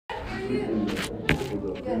in the, for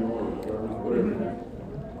the funeral or service, whatever.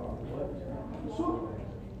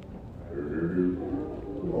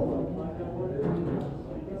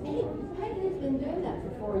 Peggy's been doing that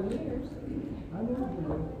for 4 years. I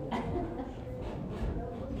know.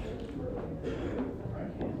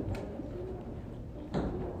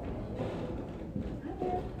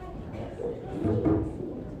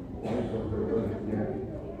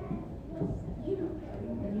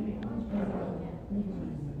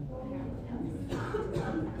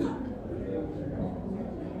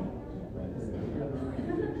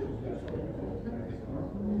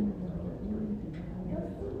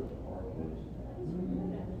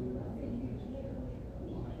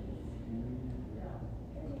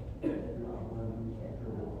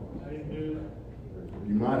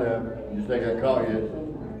 You might have, just ain't got caught yet.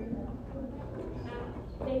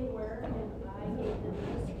 They were, and I gave them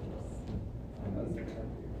the scripts.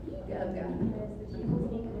 You guys got it. Because the people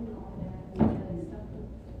needed to call back because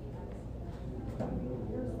something,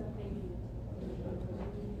 there's something.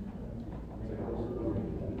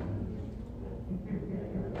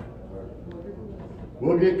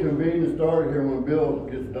 We'll get convened and started here when Bill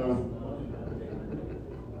gets done.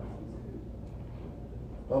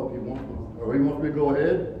 Oh, he wants me to go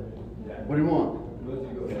ahead? What do you want?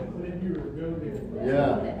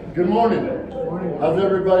 Yeah. Good morning. How's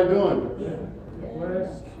everybody doing?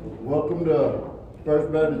 Welcome to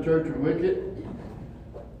First Baptist Church of Wickett.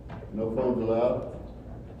 No phones allowed.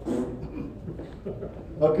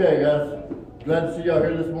 Okay, guys. Glad to see y'all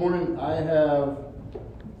here this morning. I have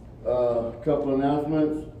a couple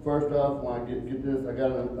announcements. First off, when I get this, I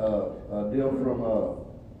got a deal from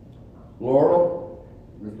Laurel.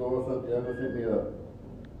 Miss Laurel sent me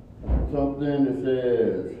something that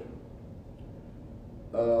says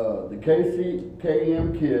the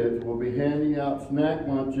KM kids will be handing out snack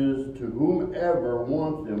lunches to whomever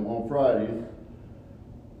wants them on Fridays,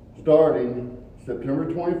 starting September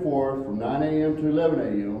 24th from 9 a.m. to 11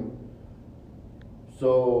 a.m.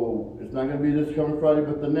 So it's not going to be this coming Friday,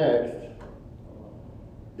 but the next.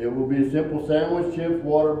 It will be a simple sandwich, chips,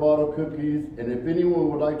 water bottle, cookies, and if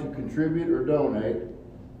anyone would like to contribute or donate,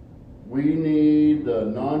 we need the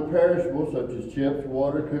non-perishables such as chips,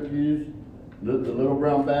 water, cookies, the little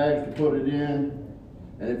brown bags to put it in.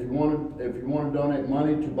 And if you want to donate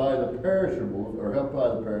money to buy the perishables or help buy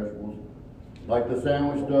the perishables, like the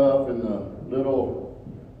sandwich stuff and the little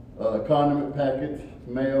condiment packets,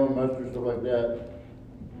 mayo, mustard, stuff like that,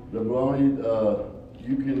 the bologna,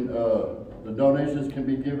 the donations can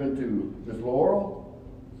be given to Miss Laurel,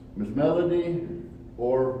 Miss Melody,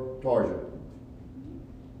 or Tarja.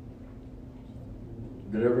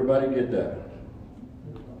 Did everybody get that?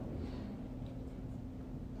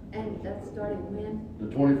 And that's starting when? The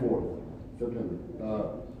 24th, September.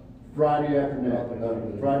 Friday after next.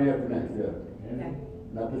 Friday after next, yeah. Okay.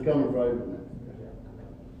 Not this coming Friday, but next.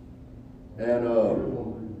 And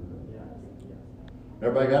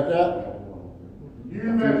everybody got that?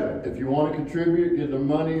 If you want to contribute, give the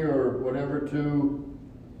money or whatever to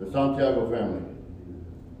the Santiago family.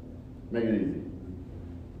 Make it easy.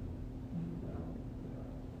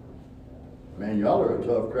 Man, y'all are a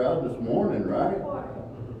tough crowd this morning, right?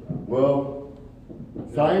 Well,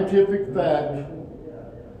 scientific fact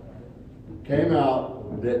came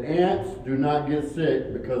out that ants do not get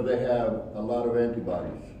sick because they have a lot of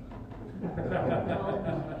antibodies.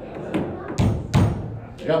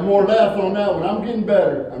 Got more laughs on that one. I'm getting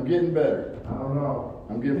better. I'm getting better. I don't know.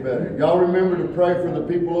 I'm getting better. Y'all remember to pray for the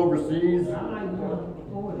people overseas?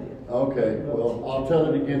 Okay, well, I'll tell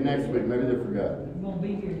it again next week. Maybe they forgot.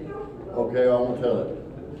 Okay, I won't tell it.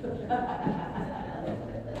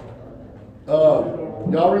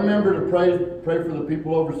 Y'all remember to pray for the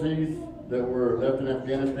people overseas that were left in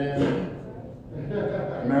Afghanistan?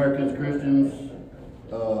 Americans, Christians,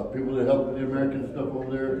 people that help the American stuff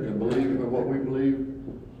over there, that believe in what we believe.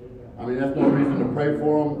 I mean, that's no reason to pray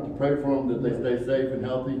for them, that they stay safe and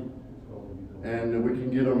healthy, and that we can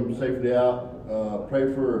get them safely out.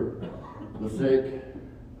 Pray for the sick.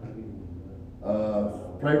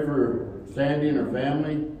 Pray for Sandy and her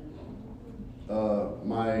family.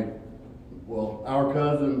 Our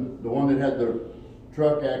cousin, the one that had the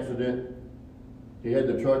truck accident, he had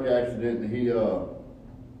the truck accident, and he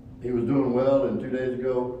was doing well, and 2 days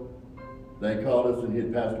ago, they called us and he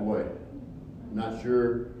had passed away. Not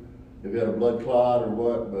sure if he had a blood clot or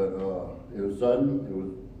what, but it was sudden. It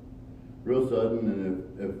was real sudden, and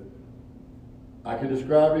if I can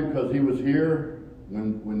describe him, because he was here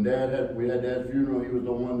when we had Dad's funeral. He was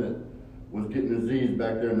the one that was getting the Z's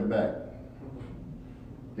back there in the back.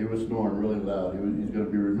 He was snoring really loud. He's going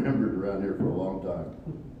to be remembered around here for a long time.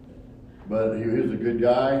 But he was a good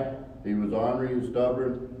guy. He was ornery and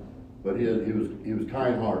stubborn, but he was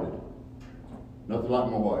kind-hearted. Nothing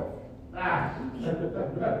like my wife. Ah.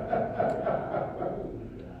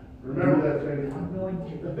 Remember that, Sandy. I'm going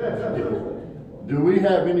to. Do we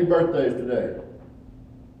have any birthdays today?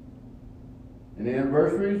 Any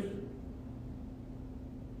anniversaries?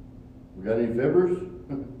 We got any fibbers?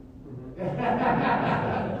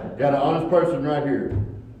 Got an honest person right here.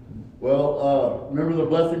 Well, remember the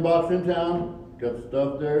blessing box in town? Got the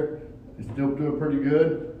stuff there. It's still doing pretty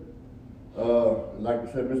good. Like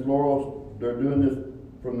I said, Miss Laurel, they're doing this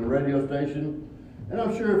from the radio station. And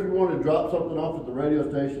I'm sure if you want to drop something off at the radio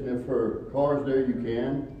station, if her car's there, you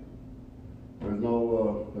can. There's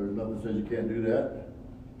nothing that says you can't do that.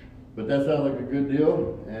 But that sounds like a good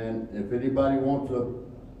deal. And if anybody wants to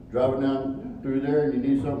drive it down through there and you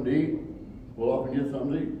need something to eat, pull off and get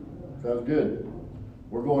something to eat. Sounds good.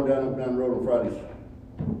 We're going down the road on Fridays.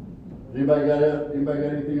 Anybody got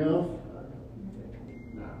anything else?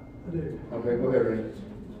 I do. Okay, go ahead, Ray.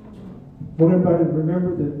 Want everybody to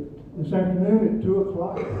remember that this afternoon at 2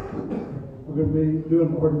 o'clock, we're going to be doing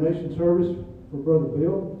an ordination service for Brother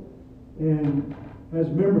Bill. And as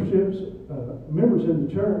members in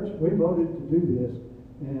the church, we voted to do this.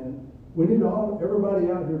 And we need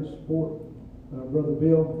everybody out here to support Brother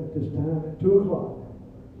Bill at this time at 2 o'clock.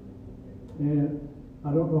 And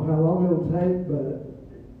I don't know how long it'll take, but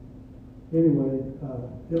anyway,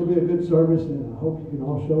 it'll be a good service, and I hope you can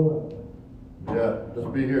all show up. Yeah, let's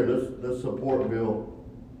be here. Let's support Bill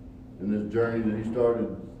in this journey that he started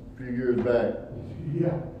a few years back.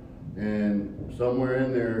 Yeah. And somewhere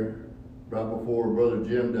in there, right before Brother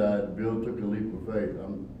Jim died, Bill took a leap of faith.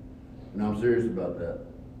 I'm serious about that.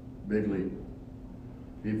 Big leap.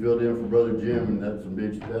 He filled in for Brother Jim, and that's some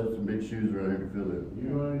big shoes around here to fill in.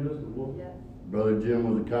 You ain't just a wolf. Yes. Brother Jim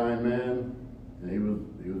was a kind man, and he was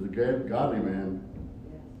a godly man,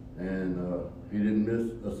 and he didn't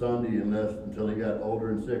miss a Sunday until he got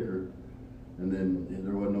older and sicker, and then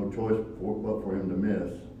there wasn't no choice but for him to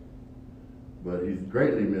miss. But he's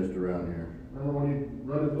greatly missed around here. Remember when he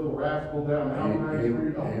run his little rascal down Mountain Street? He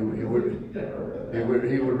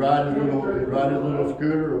would ride his little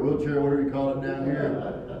scooter or wheelchair, whatever you call it down here,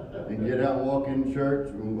 and get out and walk in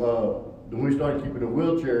church. Then we started keeping a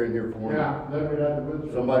wheelchair in here for him. Yeah, then we had the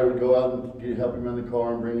wheelchair. Somebody would go out and help him in the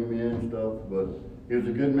car and bring him in and stuff. But he was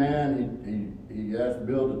a good man. He asked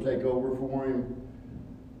Bill to take over for him,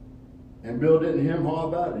 and Bill didn't hem-haw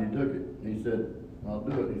about it. He took it. He said, "I'll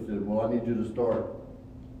do it." He said, "Well, I need you to start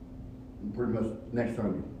pretty much next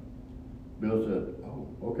Sunday." Bill said, "Oh,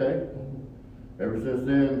 okay." Ever since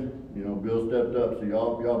then, Bill stepped up. So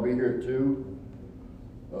y'all be here at 2.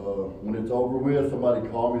 When it's over with, somebody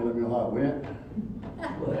call me and let me know how it went.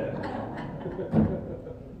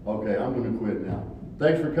 Okay, I'm going to quit now.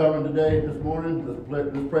 Thanks for coming today, this morning.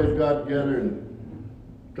 Let's praise God together and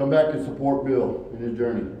come back and support Bill in his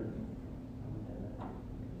journey.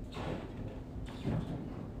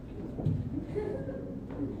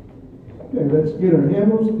 Okay, let's get our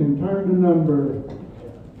hymnals and turn to number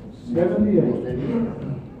 78.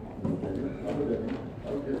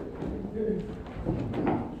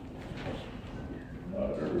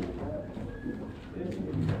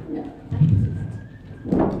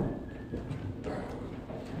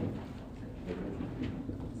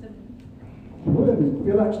 Well, if you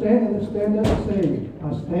feel like standing, let's stand up and sing. I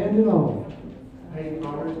stand in awe. Hey,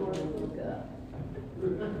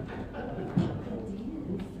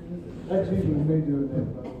 that's usually me doing that.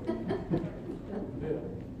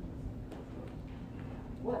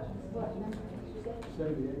 What number did you say?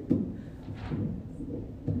 78.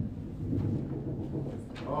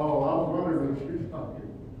 Oh, I was wondering what you're talking.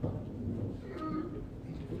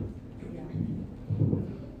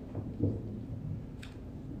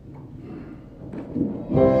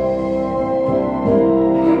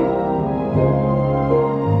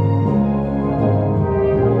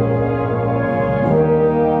 You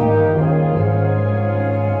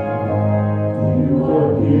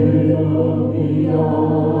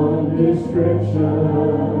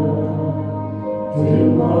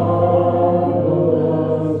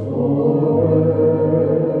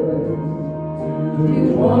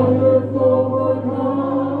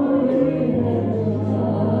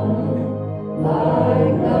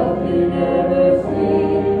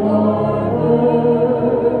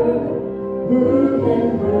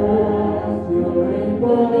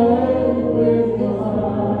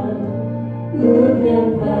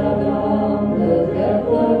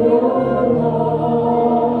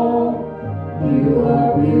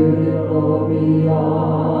are beautiful.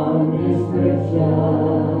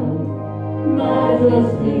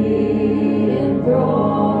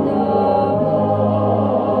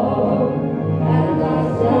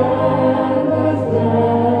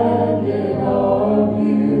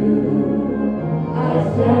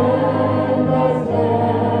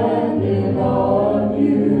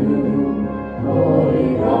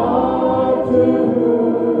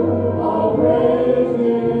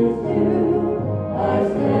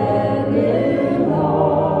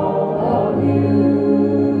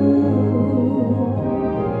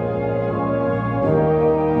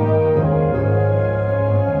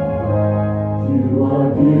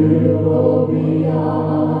 beautiful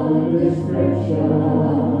beyond description,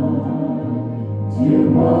 too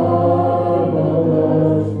marvelous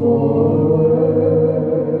for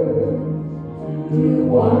words, too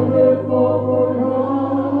wonderful for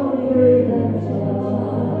comprehension,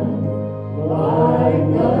 like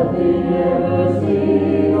nothing ever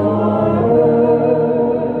seen or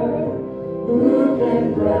heard. Who can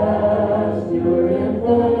grasp your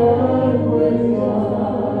infinite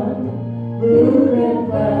wisdom? Who can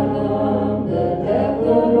fathom the depth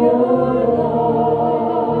of your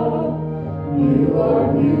love? You are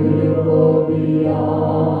beautiful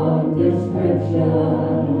beyond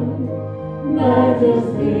description,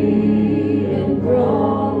 majesty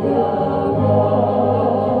enthroned above.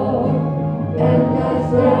 And I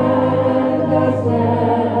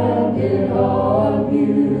stand in awe of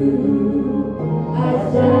you. I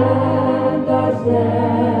stand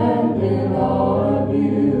in awe of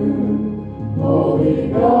you. Holy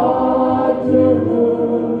God, to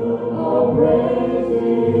whom all praise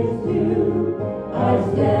is due, I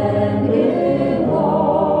stand in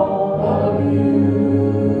awe of you.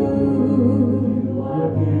 You are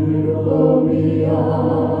beautiful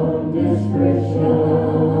beyond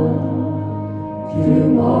description, too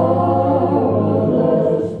marvelous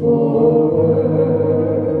for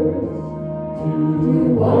words, too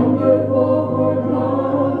wonderful for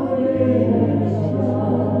comprehension,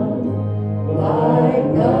 like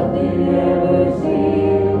nothing ever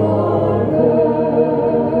seen or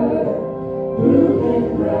heard. Who can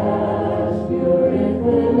grasp your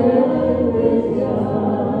infinite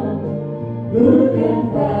wisdom? Who can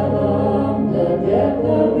fathom the depth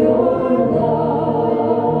of your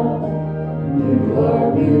love? You are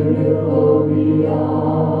beautiful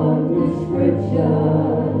beyond description,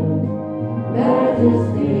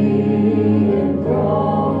 majesty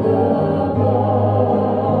enthroned above.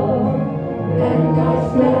 And I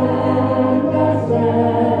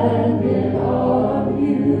stand in awe of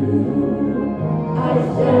you. I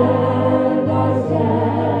stand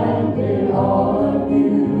in awe of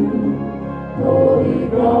you. Holy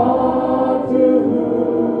God, to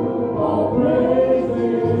whom all praise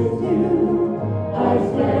is due, I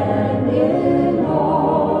stand in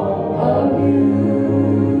awe of you.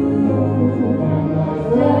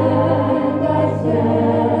 I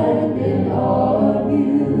stand in awe of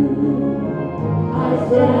you. I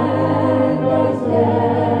stand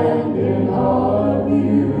in awe of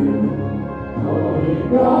you. Holy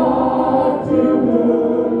God, to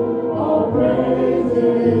whom all praise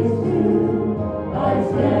is due, I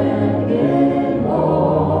stand in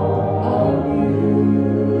awe of you.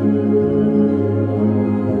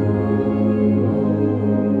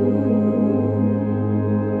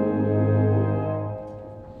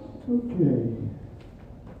 Okay.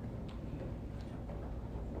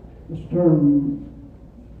 Let's turn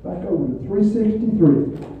back over to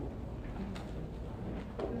 363.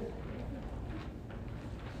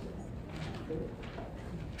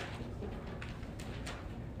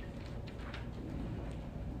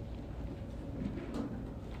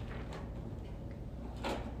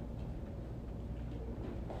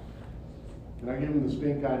 Can I give him the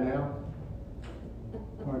stink eye now?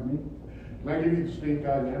 Pardon me? Can I give you the stink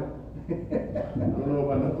eye now? I don't know if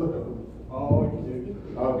I know. Oh, you do.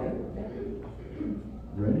 Okay.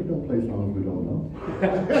 Ready? Don't play songs we don't know.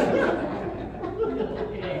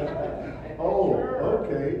 Oh,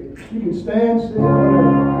 okay. You can stand, sit,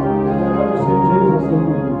 whatever. I just see Jesus in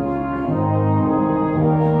you.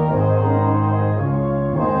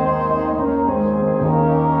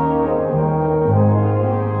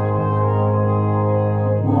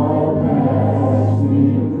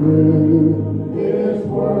 This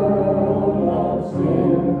world of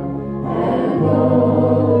sin and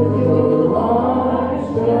all your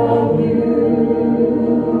lives of you,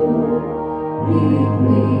 be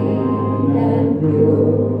clean and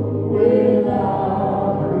pure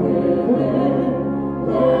without within.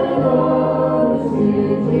 Let others see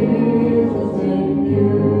Jesus in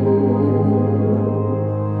you.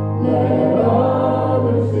 Let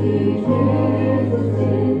others see Jesus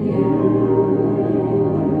in you.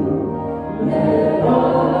 Let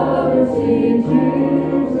others see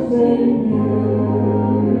Jesus in you.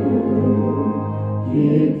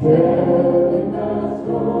 Keep telling the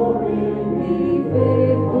story, be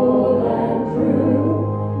faithful and true.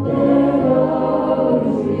 Let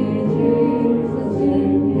others see Jesus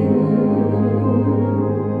in you.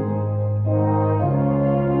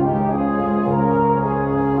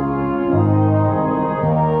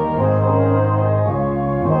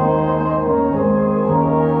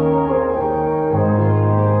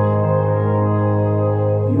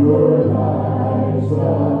 Your lives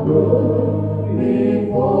are good.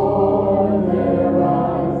 before their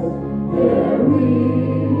eyes. They're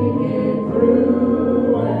reading it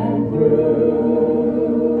through and through.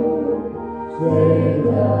 Say,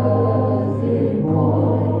 does it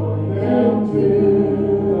point them to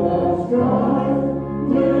the strife?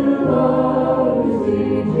 Will others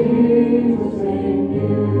see Jesus in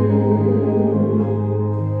you?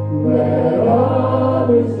 Let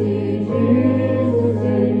others see Jesus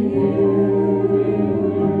in you.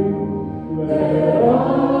 Let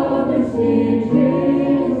others see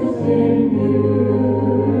Jesus in you.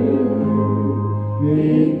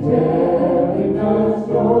 Keep telling the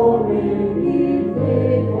story, be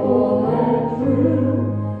faithful and true.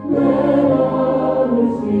 Let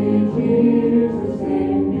others see Jesus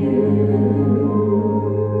in you.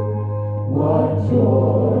 What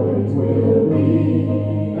joys will be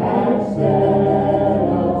that set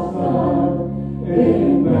of sun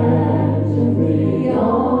in mansions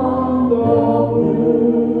beyond the blue,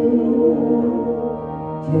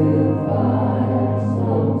 to find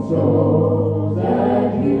some souls that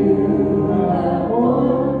you have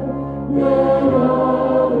won. Let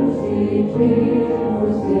others see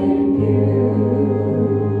Jesus in you.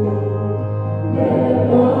 Let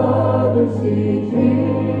others see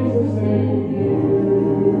Jesus in you.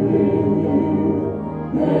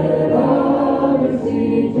 Let others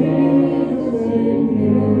see Jesus in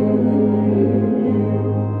you.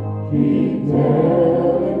 Keep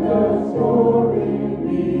telling the story,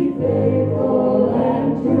 be faithful and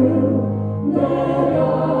true. Let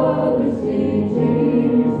others see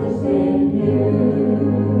Jesus in you.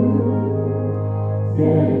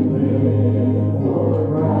 Then live for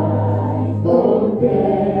Christ both day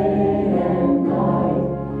and night.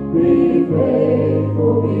 Be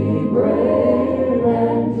faithful, be brave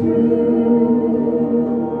and true,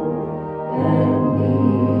 and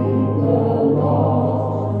lead the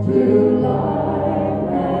lost to life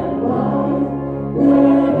and life.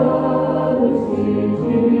 Let others see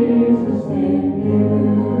Jesus in you.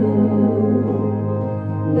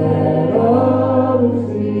 Let others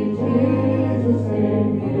see Jesus in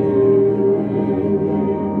you.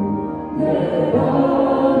 Let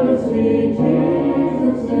others see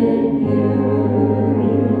Jesus in you.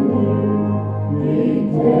 Keep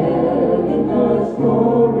telling the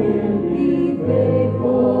story, be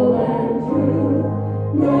faithful and true.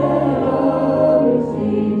 Let others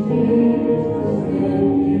see Jesus in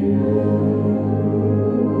you.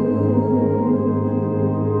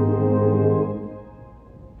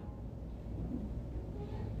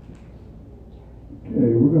 Okay,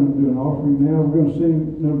 we're going to do an offering now. We're going to sing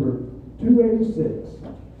number 286.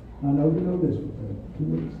 I know you know this one.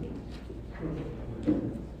 286.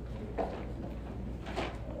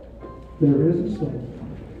 There is a stand.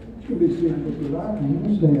 You can be seated if you like, and you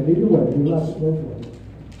can stand. Either way, you like it both ways.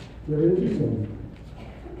 There is a stand.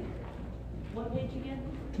 What page again?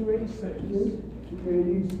 286.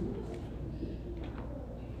 286.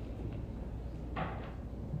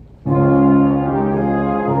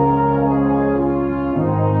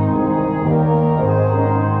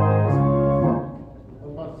 I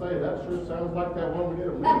was about to say, that sure sounds like that one we did a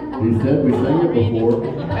minute ago. He said we sang it before.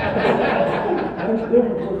 That's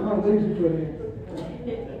different from how these are put in.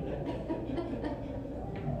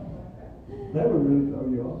 That would really throw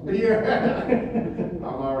you off. Yeah.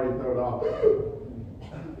 I'm already thrown off.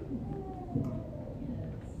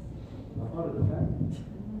 I thought it was that.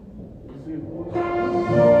 You see it, boy?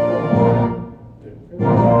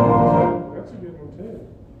 That's a good one, too.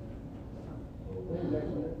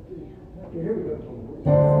 Okay, here we go.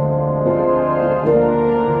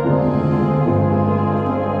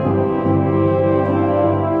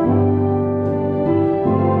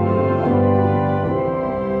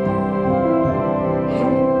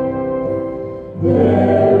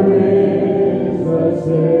 There is a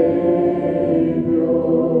Savior.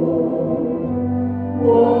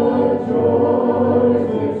 What joys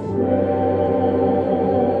express.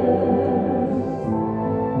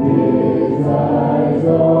 His eyes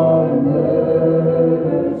are mercy.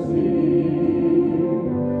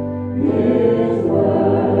 His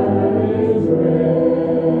word is rest.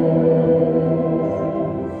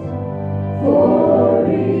 For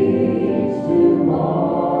each tomorrow.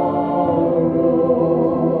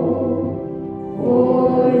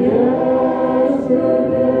 For yesterday,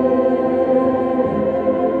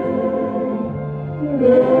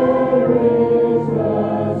 there is a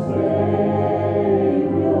Savior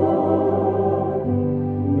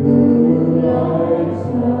who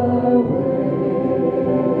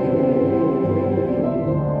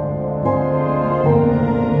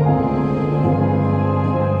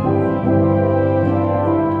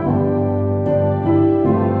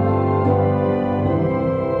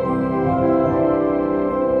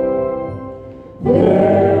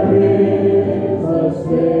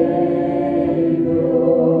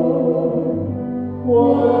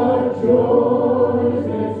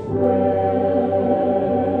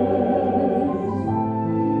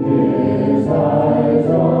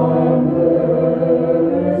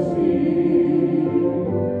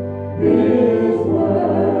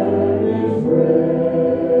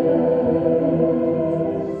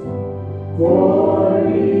for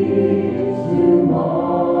each tomorrow,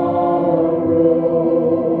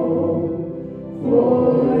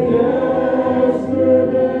 for yesterday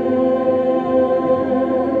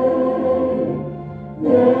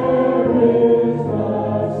there is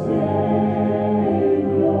a Savior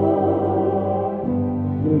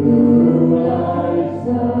who lights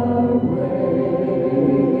the way.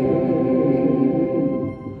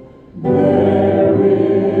 There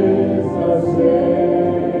is a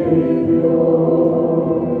Savior.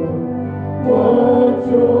 What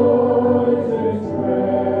joys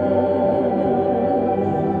express,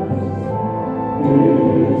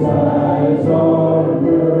 His eyes are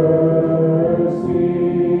mercy,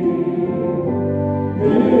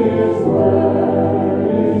 His word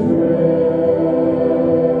is rest,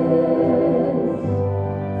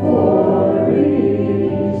 for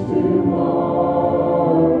each tomorrow,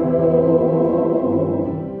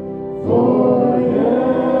 for yesterday.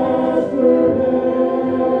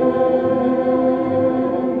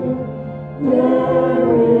 There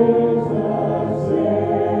is a Savior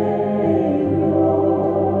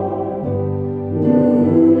who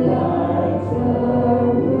lights the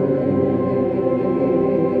way.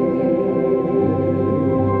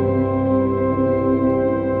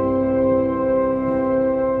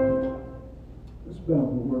 Let's bow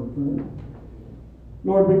for a word of prayer.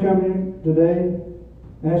 Lord, we come to you today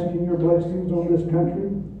asking your blessings on this country,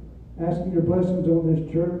 asking your blessings on this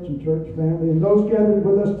church and church family, and those gathered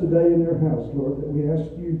with us today in their house, Lord, that we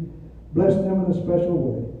ask you bless them in a special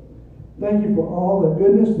way. Thank you for all the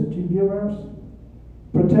goodness that you give us.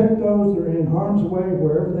 Protect those that are in harm's way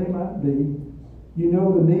wherever they might be. You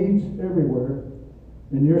know the needs everywhere,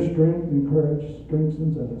 and your strength and courage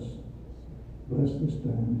strengthens us. Bless this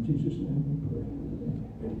time. In Jesus' name we pray.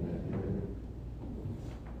 Amen.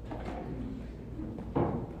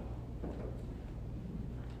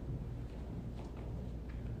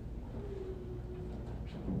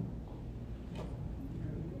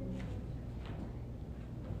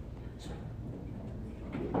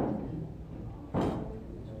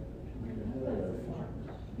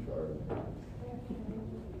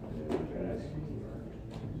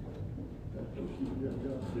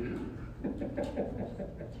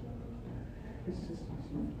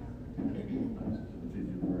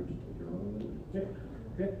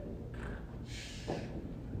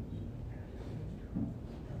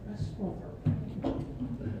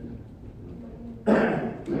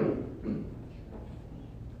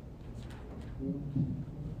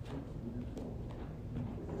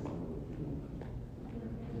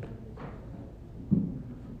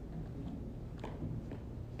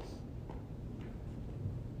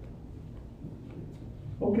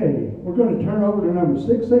 Okay, we're going to turn over to number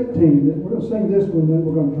 618. We're going to sing this one, then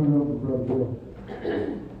we're going to turn over to Brother Bill.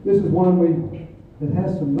 This is one that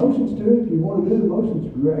has some motions to it. If you want to do the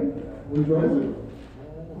motions, great. Which one is it?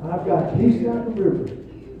 I've got Peace Like a River.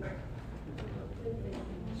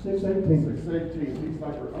 618. 618, he's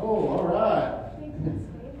like, oh, all right.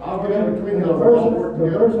 I'll get in between The those.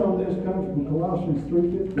 verse on this comes from Colossians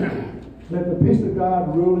 3:15. Let the peace of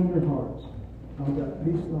God rule in your hearts. I've got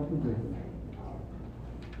peace like a river.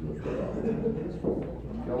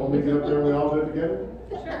 Y'all want me to get up there and we all do it together?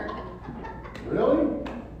 Sure. Really?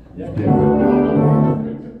 Yeah.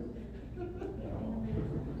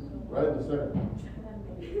 Right at the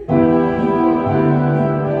second.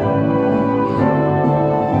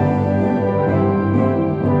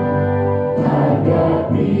 I've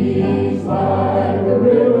got peace like a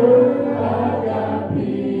river. I've got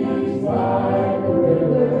peace like a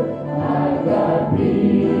river. I've got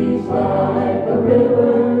peace like a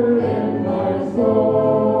river in my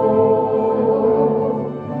soul.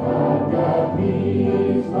 I've got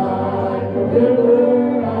peace like a river.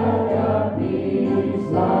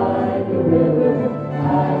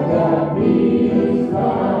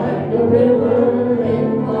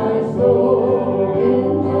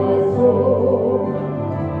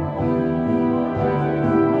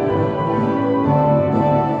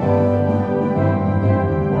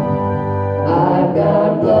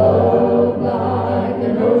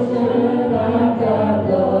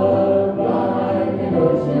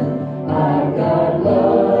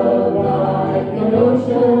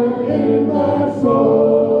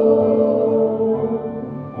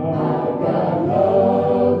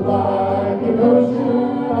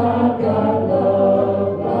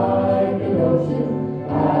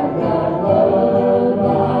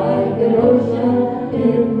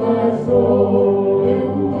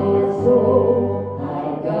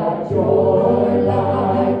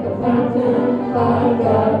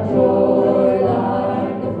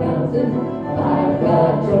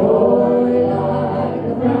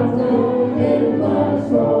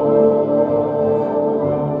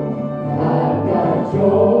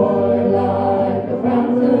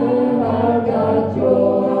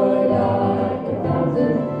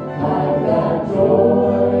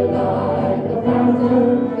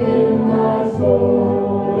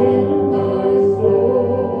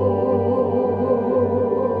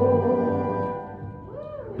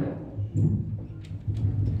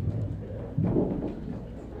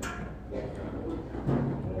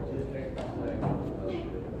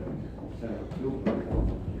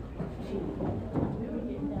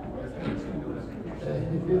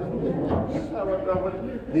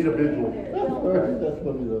 Need a visual. That's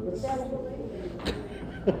funny though.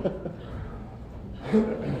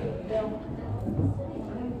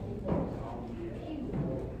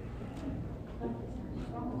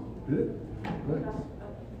 Good. Nice.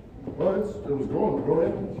 Well, it was going. Go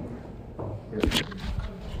ahead. Here.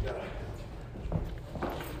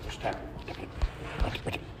 Just tap it.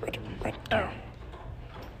 Right there.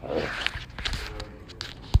 All right.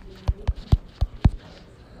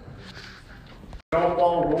 Don't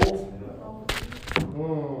follow rules.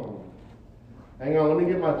 Hang on, let me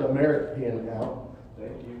get my demerit pen out.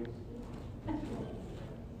 Thank you.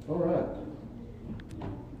 All right.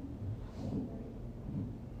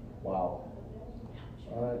 Wow.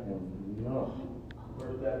 I am not.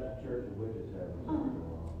 First Baptist Church of Wichita.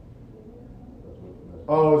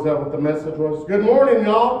 Oh, is that what the message was? Good morning,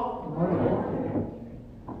 y'all.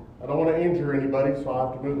 I don't want to injure anybody, so I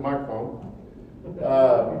have to move the microphone.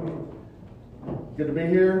 Good to be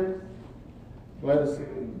here. Glad to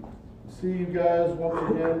see you guys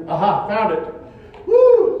once again. Aha, found it.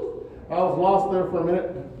 Woo! I was lost there for a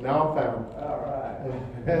minute. Now I'm found. All right.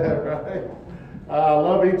 Right. I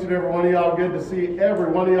love each and every one of y'all. Good to see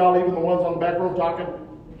every one of y'all, even the ones on the back row talking.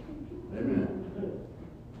 Amen.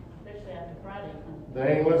 Especially after Friday.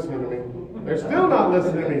 They ain't listening to me. They're still not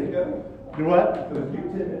listening to me. Do what? It was you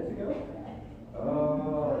 10 minutes ago?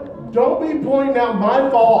 Don't be pointing out my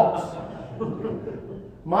faults.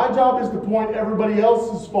 My job is to point everybody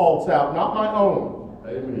else's faults out, not my own.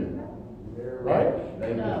 Amen. Right?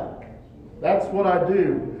 Amen. That's what I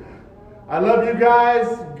do. I love you guys.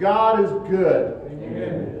 God is good.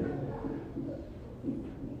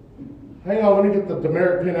 Hang on, let me get the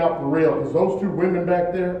demerit pin out for real, because those two women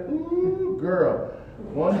back there, ooh, girl.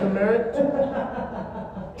 One demerit,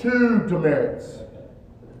 two demerits.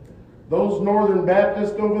 Those Northern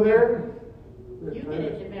Baptists over there, You get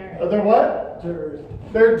it, Demerit. they're what? Terrorist.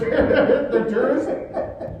 They're tourists.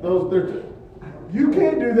 You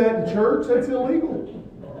can't do that in church. That's illegal.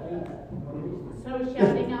 So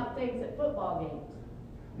shouting out things at football games.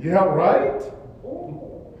 Yeah, right.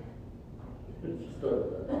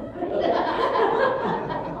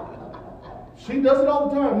 She does it all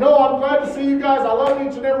the time. No, I'm glad to see you guys. I love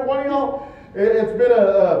each and every one of y'all. It's been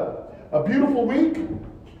a beautiful week.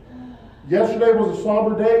 Yesterday was a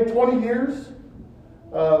somber day. 20 years.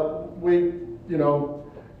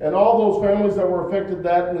 And all those families that were affected,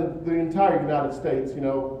 that in the entire United States,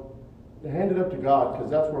 hand it up to God, because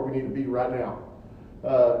that's where we need to be right now,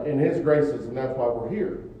 in His graces, and that's why we're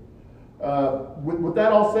here. With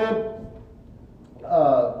that all said,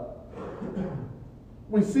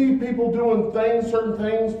 we see people doing certain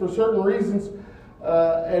things for certain reasons,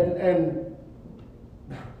 and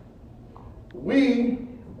we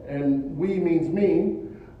means me,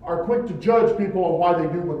 are quick to judge people on why they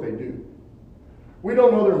do what they do. We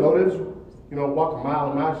don't know their motives, walk a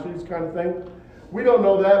mile in my shoes kind of thing. We don't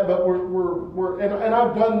know that, but and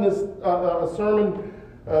I've done this a sermon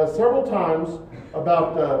several times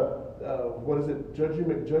about what is it, Judgy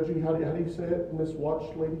McJudgy? How do you say it, Miss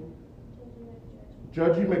Watch Lady?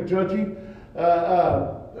 Judgy McJudgy.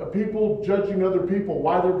 People judging other people,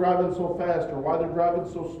 why they're driving so fast, or why they're driving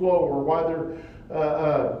so slow, or why they're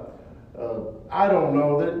I don't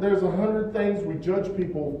know. There's 100 things we judge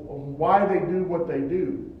people on why they do what they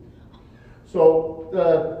do. So,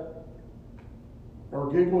 or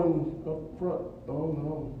giggling up front. Oh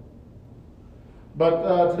no.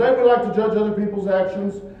 But today we like to judge other people's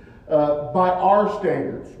actions by our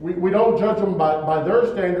standards. We don't judge them by their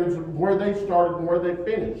standards, where they started and where they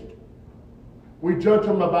finished. We judge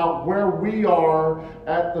them about where we are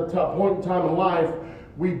at the point in time in life.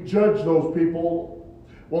 We judge those people.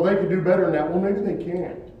 Well, they could do better than that. Well, maybe they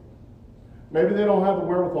can't. Maybe they don't have the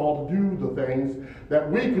wherewithal to do the things that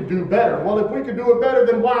we could do better. Well, if we could do it better,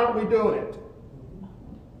 then why aren't we doing it?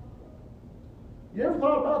 You ever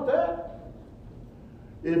thought about that?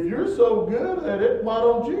 If you're so good at it, why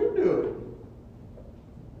don't you do it?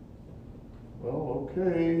 Well,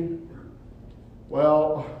 okay.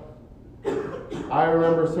 Well, I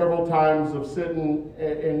remember several times of sitting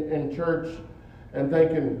in church and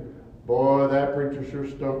thinking, boy, that preacher sure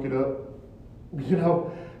stunk it up.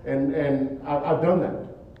 And I've done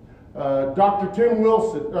that. Dr. Tim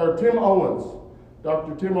Owens.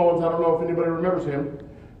 Dr. Tim Owens, I don't know if anybody remembers him.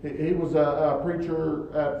 He was a preacher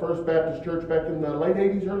at First Baptist Church back in the late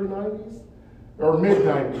 80s, early 90s? Or mid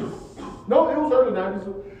 90s. No, it was early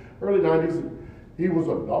 90s. Early 90s. He was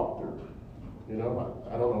a doctor. I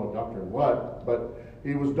don't know a doctor in what, but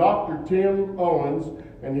he was Dr. Tim Owens,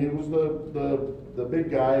 and he was the big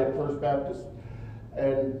guy at First Baptist.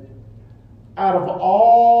 And out of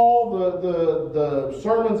all the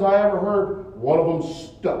sermons I ever heard, one of them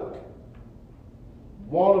stuck.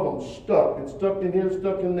 One of them stuck. It stuck in here,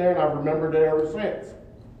 stuck in there, and I've remembered it ever since.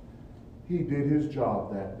 He did his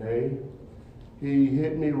job that day. He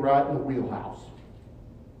hit me right in the wheelhouse.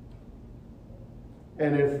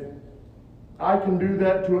 And if I can do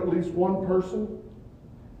that to at least one person,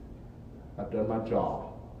 I've done my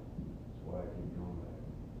job. That's why I keep doing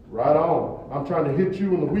that. Right on. I'm trying to hit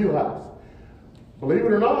you in the wheelhouse. Believe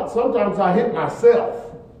it or not, sometimes I hit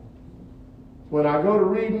myself. When I go to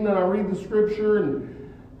reading and I read the scripture,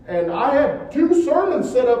 and I had 2 sermons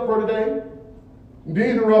set up for today.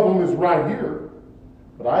 Neither of them is right here.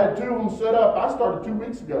 But I had 2 of them set up. I started 2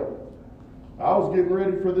 weeks ago. I was getting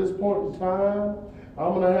ready for this point in time.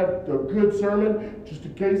 I'm going to have a good sermon, just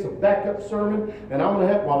in case, a backup sermon. And I'm going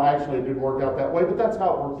to have, well, actually it didn't work out that way, but that's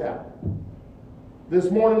how it worked out. This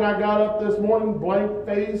morning I got up this morning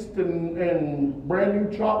blank-faced and brand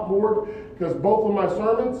new chalkboard, because both of my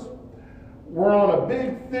sermons were on a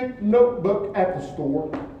big, thick notebook at the store.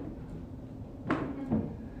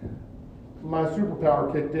 My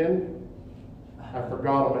superpower kicked in. I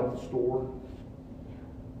forgot them at the store.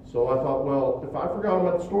 So I thought, well, if I forgot them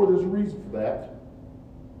at the store, there's a reason for that.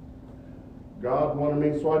 God wanted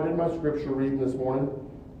me, so I did my scripture reading this morning.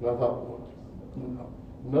 And I thought,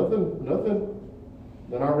 nothing.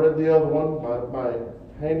 Then I read the other one, my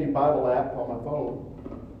handy Bible app on my phone.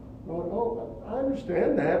 I went, oh, I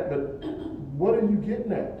understand that, but what are you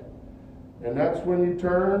getting at? And that's when you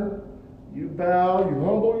turn, you bow, you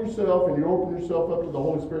humble yourself, and you open yourself up to the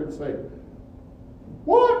Holy Spirit and say,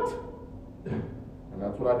 what? And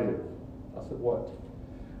that's what I did. I said, what?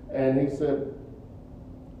 And he said,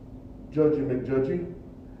 Judgy McJudgy.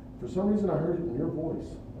 For some reason I heard it in your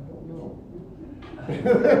voice. I don't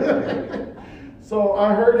know. So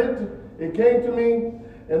I heard it. It came to me.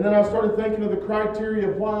 And then I started thinking of the criteria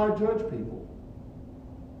of why I judge people.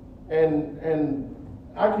 And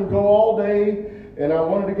I can go all day. And I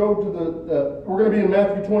wanted to go to we're going to be in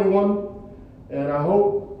Matthew 21. And I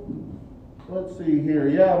hope, let's see here.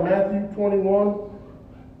 Yeah, Matthew 21.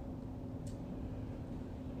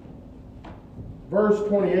 Verse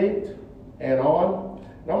 28 and on.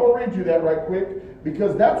 And I'm going to read you that right quick,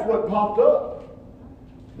 because that's what popped up.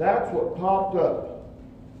 That's what popped up.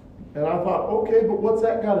 And I thought, okay, but what's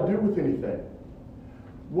that got to do with anything?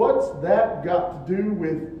 What's that got to do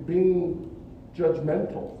with being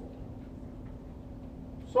judgmental?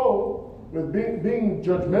 So, with being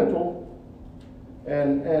judgmental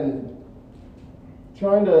and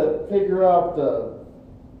trying to figure out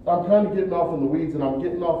I'm kind of getting off in the weeds, and I'm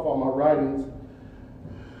getting off on my writings.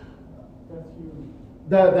 That's you.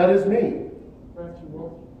 That is me. That's you,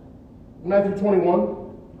 what? Matthew 21.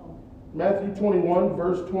 Matthew 21,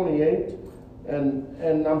 verse 28.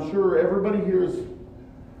 And I'm sure everybody here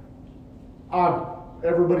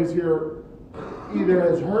everybody's here either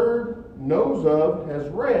has heard, knows of, has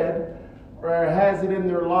read, or has it in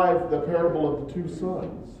their life, the parable of the 2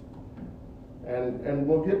 sons. And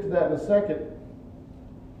we'll get to that in a second.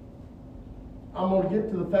 I'm going to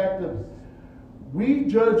get to the fact that we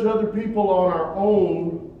judge other people on our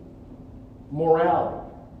own morality.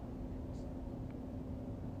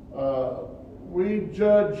 We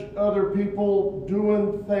judge other people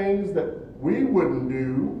doing things that we wouldn't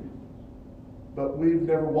do, but we've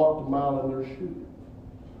never walked a mile in their shoes.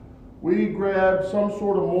 We grab some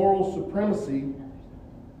sort of moral supremacy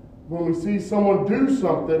when we see someone do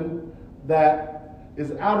something that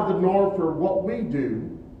is out of the norm for what we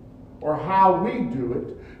do or how we do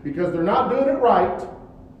it, because they're not doing it right.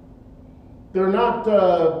 They're not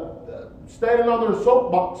standing on their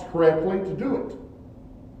soapbox correctly to do it.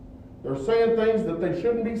 They're saying things that they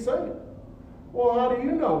shouldn't be saying. Well, how do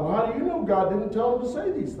you know? How do you know God didn't tell them to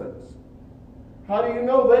say these things? How do you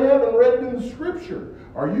know they haven't read it in the Scripture?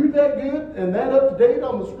 Are you that good and that up to date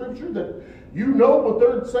on the Scripture that you know what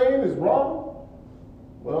they're saying is wrong?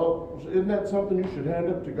 Well, isn't that something you should hand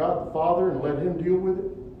up to God the Father and let Him deal with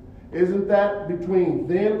it? Isn't that between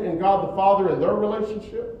them and God the Father and their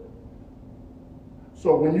relationship?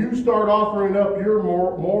 So when you start offering up your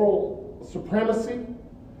moral supremacy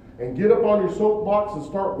and get up on your soapbox and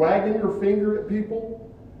start wagging your finger at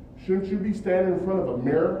people, shouldn't you be standing in front of a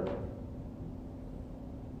mirror?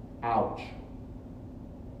 Ouch.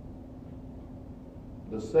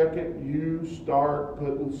 The second you start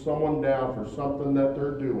putting someone down for something that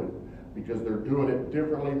they're doing because they're doing it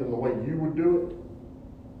differently than the way you would do it,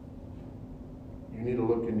 you need to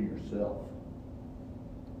look into yourself.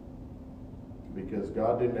 Because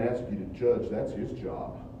God didn't ask you to judge, that's His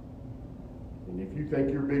job. And if you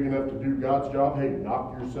think you're big enough to do God's job, hey,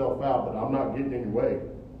 knock yourself out, but I'm not getting in your way.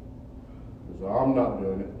 because I'm not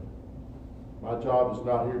doing it. My job is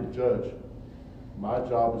not here to judge. My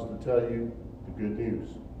job is to tell you the good news.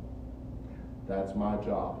 That's my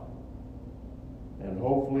job. And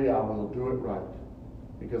hopefully I will do it right.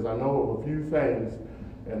 Because I know of a few things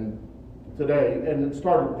and today, and it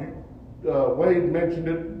started, Wade mentioned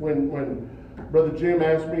it when Brother Jim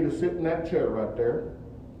asked me to sit in that chair right there.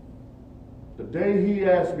 The day he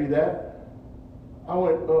asked me that, I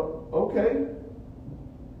went, okay.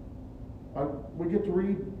 We get to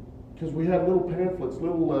read, because we had little pamphlets,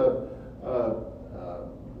 little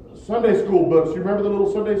Sunday school books. You remember the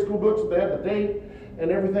little Sunday school books? They had the date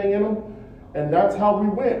and everything in them? And that's how we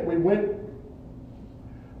went. We went,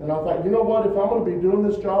 and I thought, you know what? If I'm going to be doing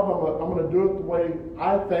this job, I'm going to do it the way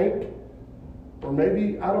I think. Or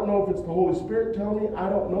maybe, I don't know if it's the Holy Spirit telling me. I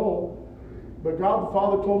don't know. But God the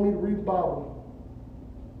Father told me to read the Bible.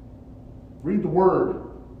 Read the Word.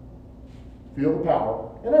 Feel the power.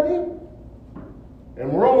 And I did.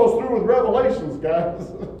 And we're almost through with Revelations, guys.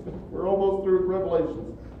 We're almost through with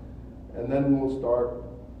Revelations. And then we'll start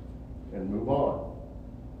and move on.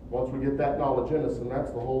 Once we get that knowledge in us, and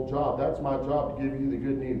that's the whole job. That's my job, to give you the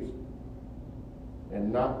good news.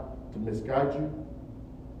 And not to misguide you.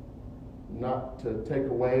 Not to take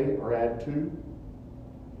away or add to.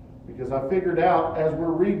 Because I figured out, as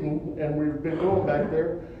we're reading, and we've been going back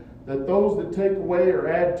there, that those that take away or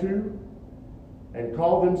add to, and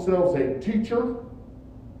call themselves a teacher,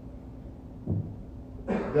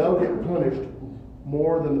 they'll get punished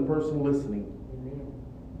more than the person listening.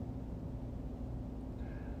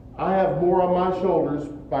 I have more on my shoulders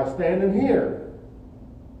by standing here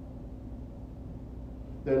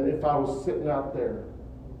than if I was sitting out there.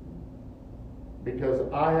 Because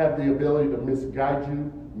I have the ability to misguide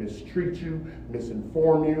you, mistreat you,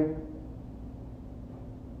 misinform you.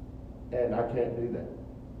 And I can't do that.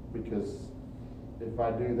 Because if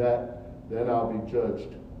I do that, then I'll be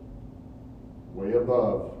judged way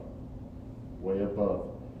above. Way above.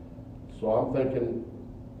 So I'm thinking,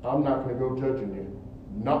 I'm not going to go judging you.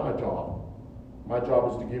 Not my job. My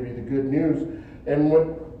job is to give you the good news. And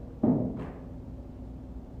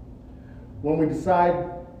when we decide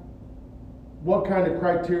what kind of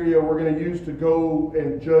criteria we're going to use to go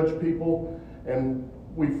and judge people, and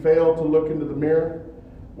we fail to look into the mirror,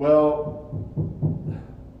 well,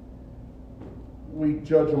 we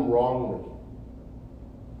judge them wrongly.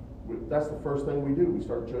 That's the first thing we do. We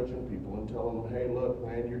start judging people and telling them, hey, look,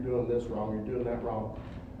 man, you're doing this wrong, you're doing that wrong.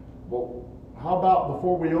 Well, how about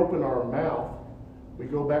before we open our mouth, we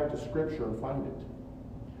go back to Scripture and find it?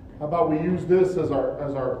 How about we use this as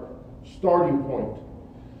our starting point?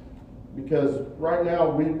 Because right now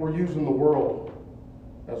we're using the world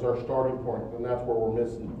as our starting point, and that's where we're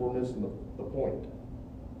missing the point.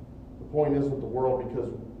 The point isn't the world,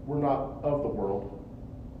 because we're not of the world.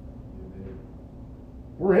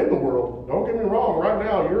 We're in the world. Don't get me wrong. Right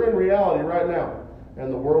now, you're in reality right now,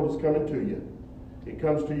 and the world is coming to you. It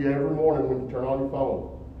comes to you every morning when you turn on your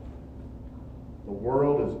phone. The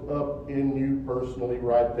world is up in you personally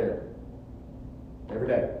right there. Every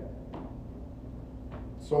day.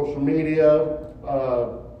 Social media,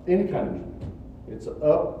 any kind of media. It's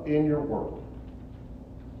up in your world.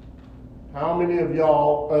 How many of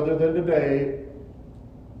y'all, other than today,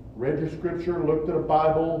 read your scripture, looked at a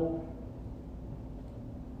Bible,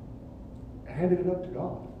 handed it up to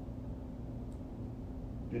God?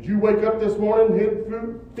 Did you wake up this morning,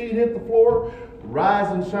 feet hit the floor, rise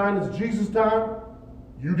and shine, it's Jesus time?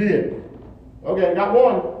 You did. Okay, got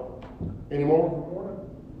one. Any more?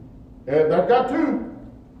 And I've got two.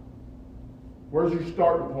 Where's your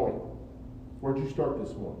starting point? Where'd you start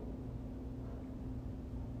this morning?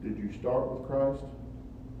 Did you start with Christ?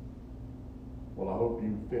 Well, I hope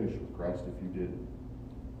you finish with Christ if you didn't.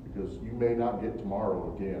 Because you may not get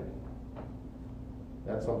tomorrow again.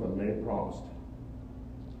 That's something they promised.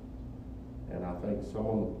 And I think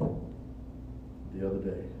someone the other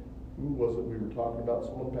day, who was it we were talking about?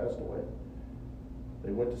 Someone passed away.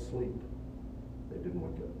 They went to sleep. They didn't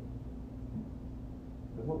wake up.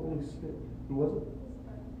 They weren't really sick. Who was it?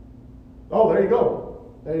 Oh, there you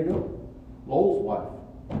go. There you go. Lowell's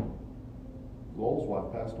wife. Lowell's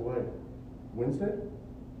wife passed away. Wednesday?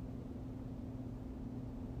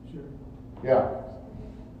 Sure. Yeah.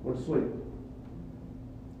 Went to sleep.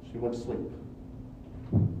 She went to sleep.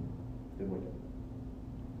 Didn't wake up.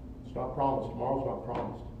 It's not promised. Tomorrow's not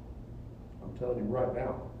promised. I'm telling you right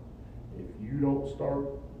now, if you don't start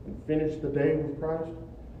and finish the day with Christ,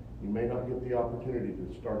 you may not get the opportunity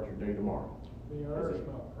to start your day tomorrow. The earth's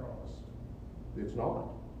not promised. It's not.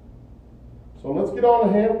 So let's get on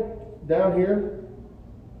ahead down here,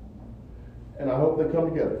 and I hope they come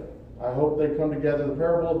together. I hope they come together. The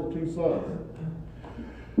parable of the two sons.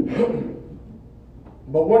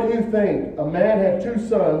 But what do you think? A man had two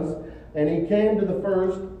sons, and he came to the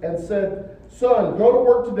first and said, Son, go to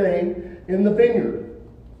work today in the vineyard.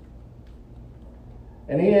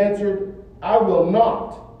 And he answered, I will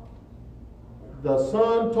not. The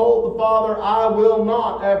son told the father, I will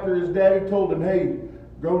not, after his daddy told him, hey,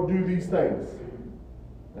 go do these things.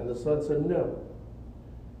 And the son said, no.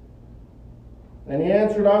 And he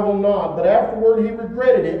answered, I will not. But afterward he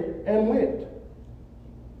regretted it and went.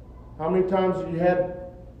 How many times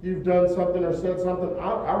you've done something or said something,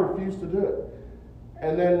 I refuse to do it.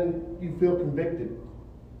 And then you feel convicted.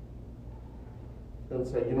 And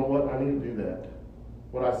say, you know what, I need to do that.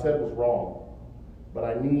 What I said was wrong. But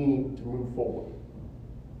I need to move forward.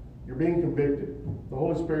 You're being convicted. The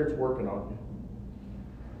Holy Spirit's working on you.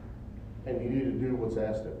 And you need to do what's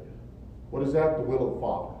asked of you. What is that? The will of the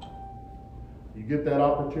Father. You get that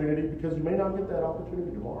opportunity, because you may not get that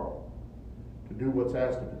opportunity tomorrow, to do what's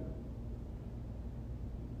asked of you.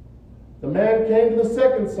 The man came to the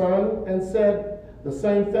second son and said the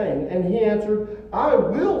same thing. And he answered, I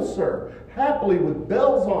will, sir, happily with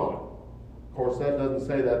bells on. Of course, that doesn't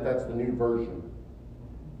say that. That's the new version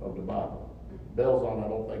of the Bible. Bells on, I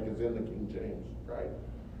don't think, is in the King James, right?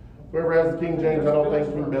 Whoever has the King James, I don't think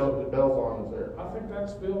bells on is there. I think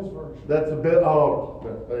that's Bill's version. That's a bit, oh,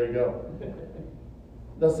 there you go.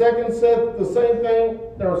 The second said the same thing,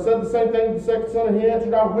 or said the same thing to the second son, and he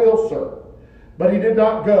answered, I will, sir. But he did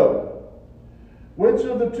not go. Which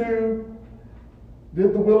of the two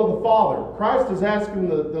did the will of the Father? Christ is asking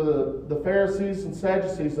the Pharisees and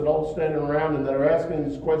Sadducees that all standing around and that are asking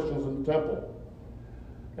these questions in the temple.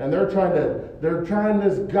 And they're trying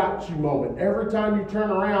this gotcha moment. Every time you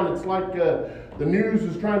turn around, it's like the news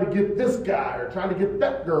is trying to get this guy or trying to get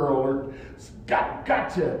that girl or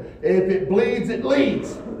gotcha. If it bleeds, it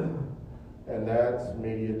leads. And that's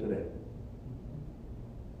media today.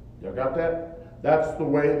 Y'all got that? That's the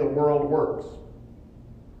way the world works.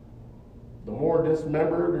 The more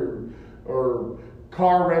dismembered or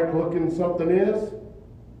car wreck looking something is,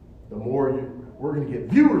 the more we're going to get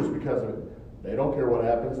viewers because of it. They don't care what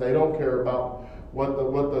happens. They don't care about what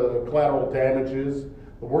the collateral damage is.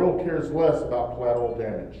 The world cares less about collateral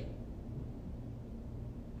damage.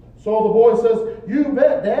 So the boy says, you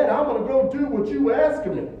bet, Dad, I'm going to go do what you ask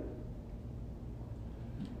of me.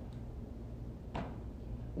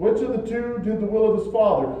 Which of the two did the will of his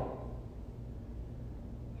father?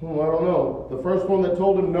 I don't know. The first one that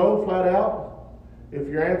told him no, flat out. If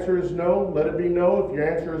your answer is no, let it be no. If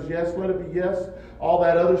your answer is yes, let it be yes. All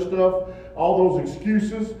that other stuff, all those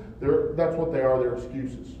excuses, that's what they are, they're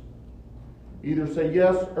excuses. Either say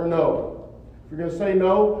yes or no. If you're going to say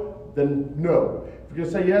no, then no. If you're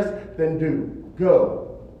going to say yes, then do.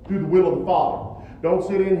 Go. Do the will of the Father. Don't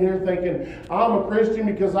sit in here thinking, I'm a Christian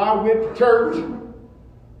because I went to church,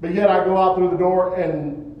 but yet I go out through the door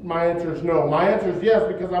and my answer is no. My answer is yes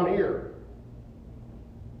because I'm here.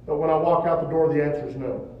 But when I walk out the door, the answer is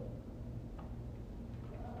no.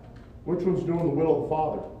 Which one's doing the will of the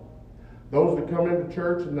Father? Those that come into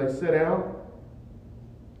church and they sit down?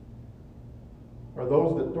 Or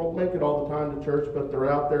those that don't make it all the time to church, but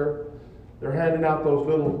they're out there, they're handing out those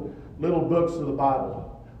little books of the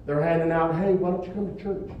Bible. They're handing out, hey, why don't you come to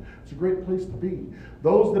church? It's a great place to be.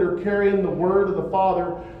 Those that are carrying the word of the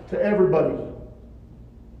Father to everybody.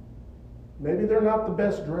 Maybe they're not the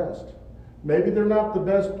best dressed. Maybe they're not the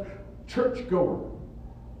best churchgoer.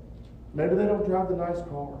 Maybe they don't drive the nice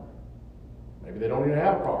car. Maybe they don't even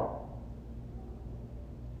have a car.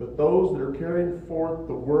 But those that are carrying forth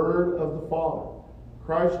the word of the Father,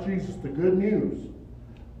 Christ Jesus, the good news,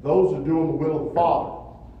 those are doing the will of the Father.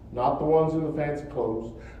 Not the ones in the fancy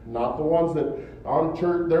clothes. Not the ones that on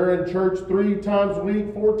church, they're in church 3 times a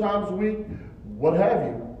week, 4 times a week, what have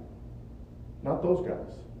you. Not those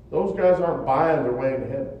guys. Those guys aren't buying their way into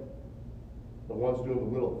heaven. The ones doing the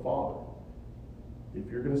will of the Father.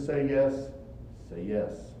 If you're going to say yes, say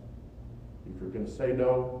yes. If you're going to say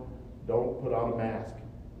no, don't put on a mask.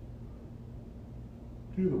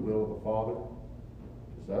 Do the will of the Father,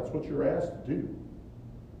 because that's what you're asked to do.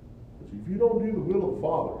 Because if you don't do the will of the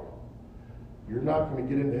Father, you're not going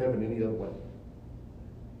to get into heaven any other way.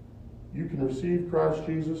 You can receive Christ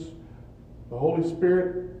Jesus. The Holy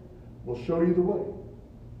Spirit will show you the way.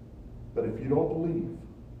 But if you don't believe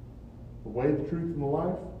the way, the truth, and the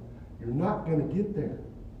life, you're not going to get there.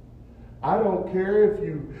 I don't care if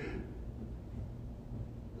you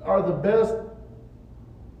are the best,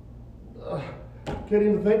 can't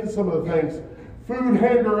even think of some of the things, food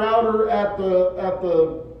hanger-outer at the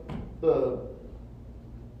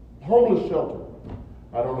homeless shelter.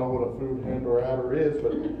 I don't know what a food handler adder is,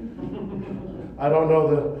 but I don't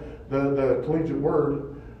know the collegiate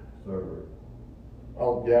word. Server.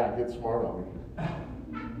 Oh yeah, get smart on me.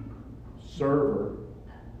 Server.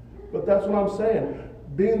 But that's what I'm saying.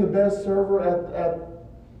 Being the best server at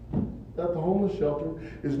the homeless shelter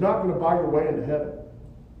is not going to buy your way into heaven.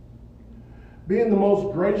 Being the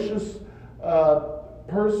most gracious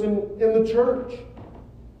person in the church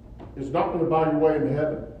is not going to buy your way into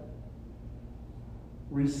heaven.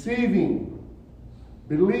 Receiving,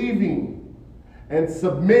 believing, and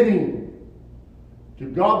submitting to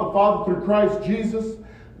God the Father through Christ Jesus,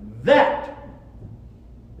 that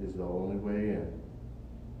is the only way in.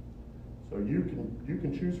 So you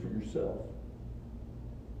can choose for yourself.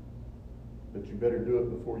 But you better do it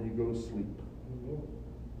before you go to sleep.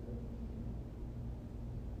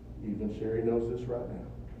 Even Sherry knows this right now.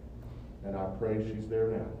 And I pray she's there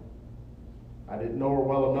now. I didn't know her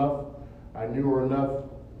well enough. I knew her enough.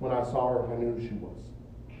 When I saw her, I knew who she was.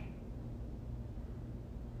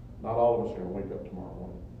 Not all of us are going to wake up tomorrow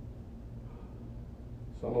morning.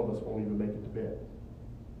 Some of us won't even make it to bed.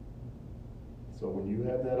 So when you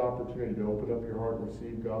have that opportunity to open up your heart and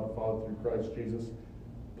receive God the Father through Christ Jesus,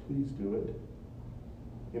 please do it.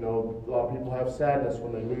 You know, a lot of people have sadness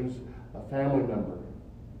when they lose a family member.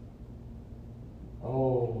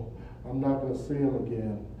 Oh, I'm not going to see them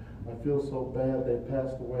again. I feel so bad they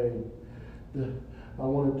passed away. I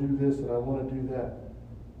want to do this and I want to do that.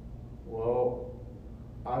 Well,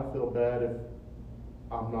 I feel bad if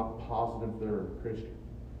I'm not positive they're a Christian.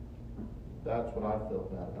 That's what I feel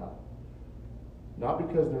bad about. Not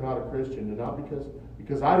because they're not a Christian, and not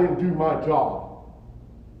because I didn't do my job.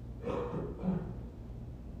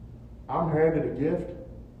 I'm handed a gift.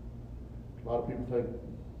 A lot of people think,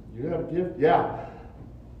 you have a gift? Yeah.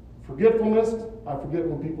 Forgetfulness, I forget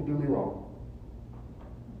when people do me wrong.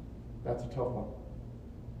 That's a tough one.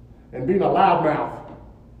 And being a loudmouth,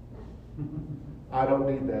 I don't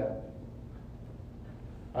need that.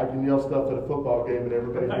 I can yell stuff at a football game and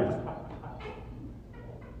everybody hears it.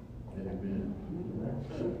 Amen.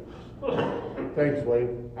 Thanks,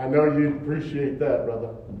 Wayne. I know you appreciate that,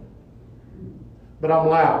 brother. But I'm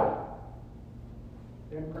loud.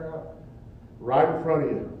 In crowd. Right in front of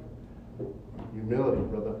you. Humility,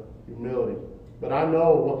 brother. Humility. But I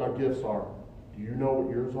know what my gifts are. Do you know what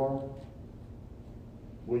yours are?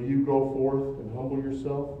 Will you go forth and humble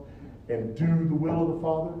yourself and do the will of the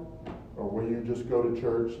Father? Or will you just go to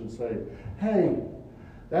church and say, hey,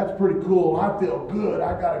 that's pretty cool. I feel good.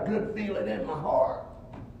 I got a good feeling in my heart.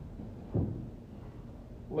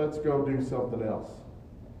 Let's go do something else.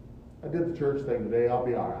 I did the church thing today. I'll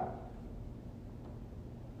be all right.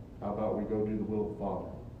 How about we go do the will of the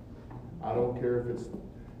Father? I don't care if it's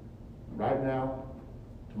right now,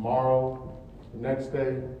 tomorrow, the next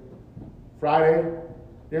day, Friday,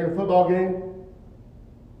 during a football game.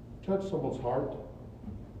 Touch someone's heart.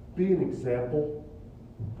 Be an example.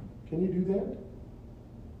 Can you do that?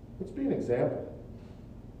 Let's be an example.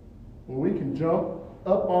 When we can jump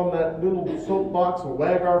up on that little soapbox and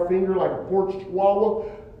wag our finger like a porch chihuahua,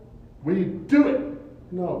 we do it.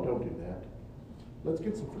 No, don't do that. Let's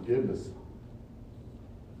get some forgiveness.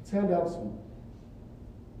 Let's hand out some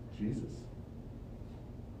Jesus.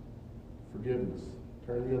 Forgiveness.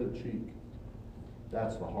 Turn the other cheek.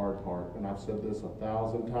 That's the hard part. And I've said this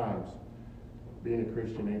 1,000 times. Being a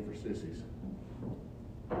Christian ain't for sissies.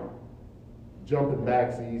 Jumping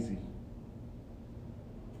back's easy.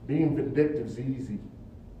 Being vindictive's easy.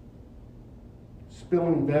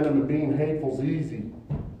 Spilling venom and being hateful's easy.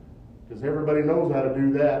 Because everybody knows how to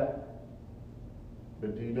do that.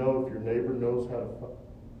 But do you know if your neighbor knows how to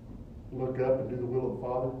look up and do the will of the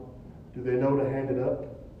Father? Do they know to hand it up?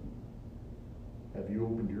 Have you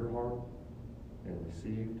opened your heart and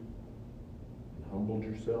received and humbled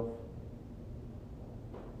yourself?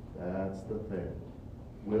 That's the thing.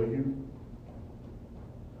 Will you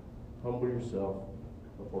humble yourself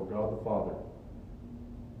before God the Father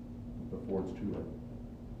before it's too late?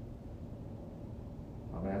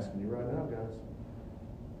 I'm asking you right now, guys.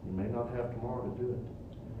 You may not have tomorrow to do it.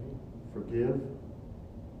 Forgive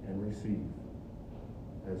and receive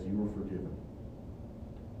as you were forgiven.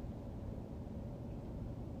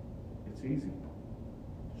 It's easy.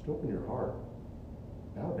 Just open your heart.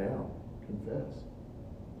 Bow down. Confess.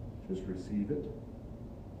 Just receive it.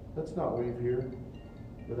 Let's not leave here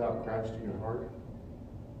without Christ in your heart.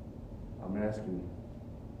 I'm asking you,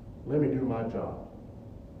 let me do my job.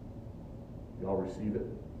 Y'all receive it,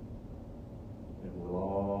 and we'll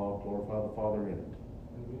all glorify the Father in it.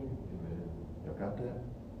 Amen. Y'all got that?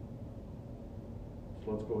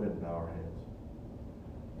 So let's go ahead and bow our heads.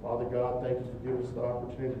 Father God, thank you for giving us the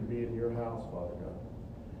opportunity to be in your house, Father God.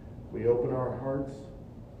 We open our hearts.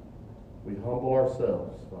 We humble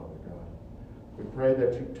ourselves, Father God. We pray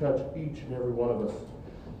that you touch each and every one of us.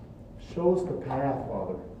 Show us the path,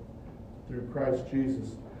 Father, through Christ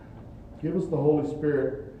Jesus. Give us the Holy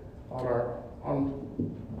Spirit on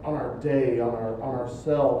our day, on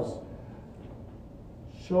ourselves.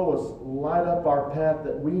 Show us, light up our path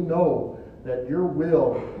that we know that your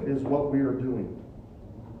will is what we are doing.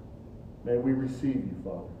 May we receive you,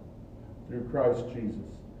 Father, through Christ Jesus.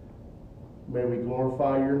 May we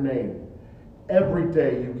glorify your name every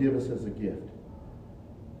day you give us as a gift.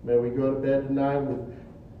 May we go to bed tonight with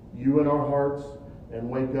you in our hearts and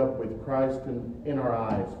wake up with Christ in our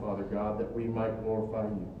eyes, Father God, that we might glorify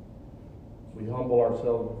you. We humble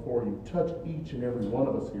ourselves before you. Touch each and every one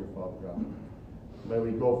of us here, Father God. May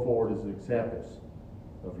we go forward as examples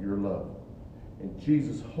of your love. In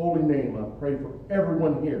Jesus' holy name, I pray for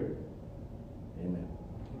everyone here. Amen.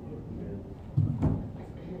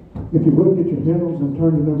 If you would, get your hymnals and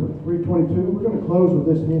turn to number 322. We're going to close with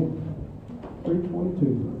this hymn.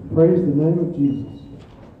 322. Praise the name of Jesus.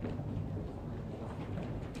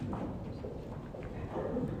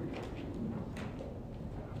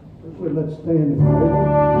 Let's stand and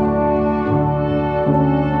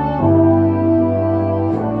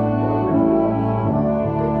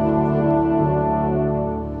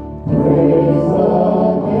Praise the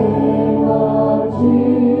name of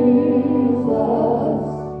Jesus.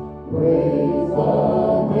 Praise the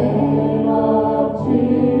name of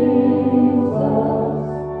Jesus.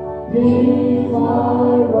 He's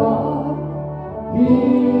my rock.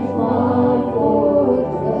 He's my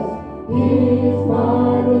fortress. He's my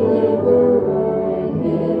deliverer. In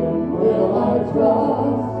him will I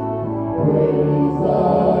trust. Praise the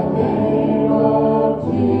name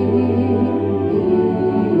of Jesus.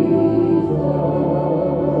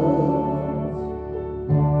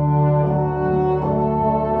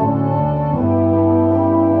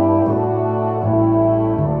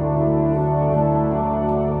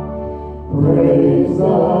 Praise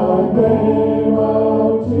the name of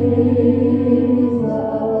Jesus.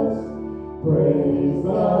 Praise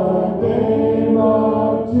the name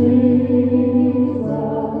of Jesus.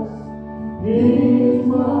 He's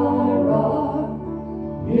my rock.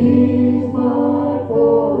 He's my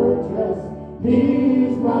fortress.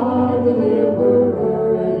 He's my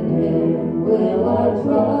deliverer. In him will I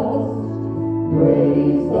trust.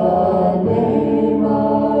 Praise the name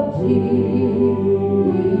of Jesus.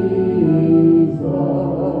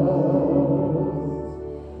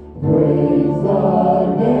 Praise the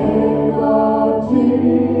name of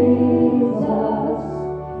Jesus.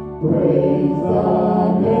 Praise the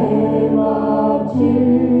name of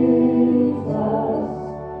Jesus.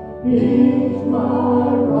 He's my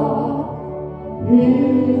rock.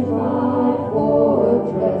 He's my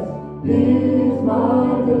fortress. He's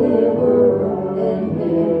my deliverer. In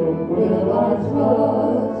him will I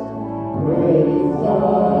trust. Praise the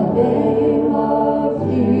name of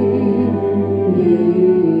Jesus.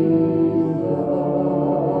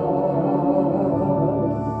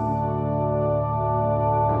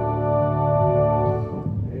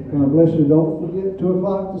 God bless you. Don't forget 2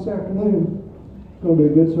 o'clock this afternoon. It's going to be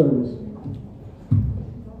a good service.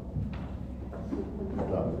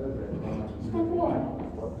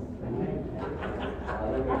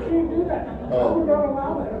 I can't do that. I would not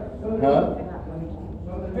allow that. Huh?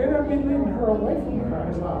 Then I'd be leading her away from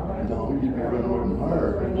Christ. No, you'd be running away from her.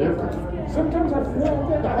 It's different. Sometimes I feel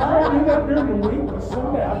like that. I try to do that during the week, but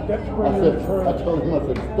Sunday I've got to bring I her said, to church. I told him, I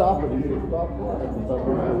said, stop it. He said, stop what? I said, stop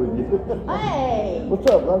working with you. Hey! What's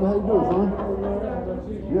up, brother? How you doing, son?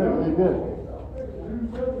 Good, really good.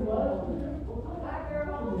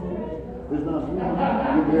 It's not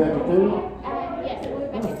you be after too? Yes, we'll be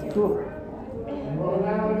back at 2. Cool.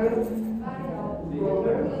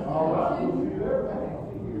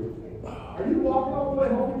 Are you walking all the way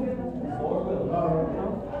home again?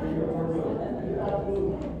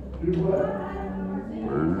 Do what?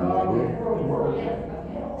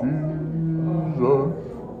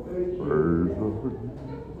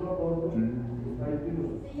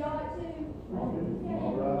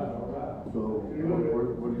 So,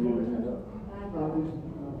 where do you want to end up?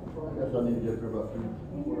 I guess I need to get her about 3.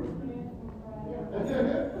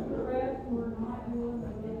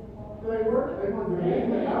 They weren't doing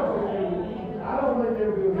anything. I don't think they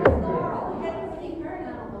were doing anything.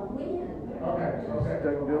 Okay.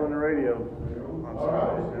 Doing the radio. All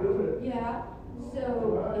right, let's do it. Yeah, so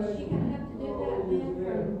is she gonna have to do that then from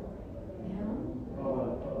now?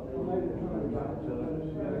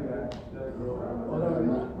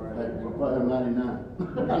 We'll probably have 99.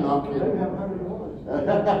 No, I'm kidding.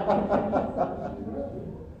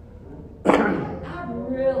 I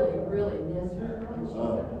really, really miss her. And she's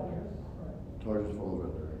Target's phone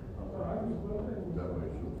right there. That way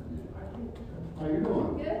she'll forget. How you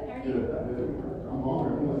doing? good, how are you? Good. I'm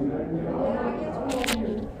hungry. Yeah, I guess we'll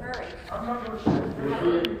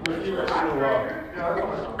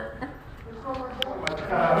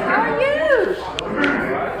hurry. How are you?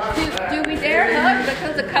 Do we dare hug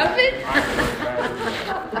because of COVID?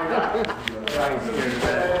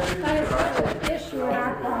 Issue in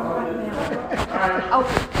our town right now. Oh,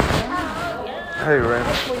 Hey, Randy.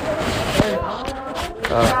 we haven't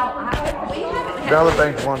had. Dollar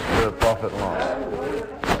Bank wants the profit and loss.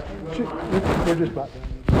 We're just about done.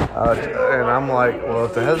 And I'm like, well,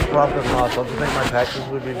 if it has a profit and loss, don't you think my taxes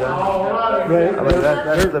would be done? Right. I mean,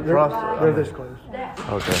 that's the process. They're this close.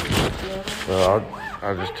 Okay. So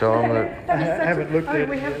I'll just tell them that. I haven't looked at it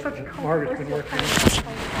yet. Margaret's been working on it.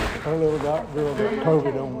 Her little girl got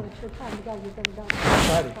COVID on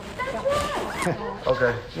Friday.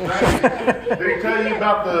 Okay. Did he tell you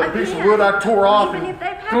about the piece of wood I tore off and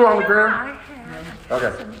threw on the ground?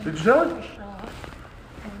 Okay. Did you tell him?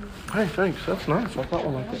 Hey, thanks. That's nice. I thought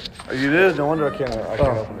one like that. You did? No wonder I can't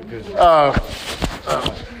open it.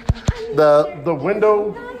 'Cause The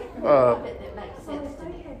window. That makes sense to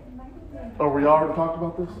me. Oh, we already talked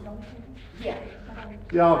about this? Yeah.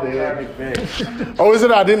 Y'all did. Oh, is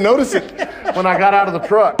it? I didn't notice it when I got out of the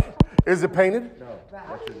truck. Is it painted?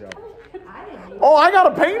 I didn't even Oh, I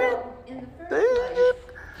gotta paint it? in the first Dang place.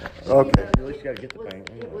 it. Okay. at least you got to get the paint.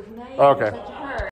 It was made Okay. in such a hurry.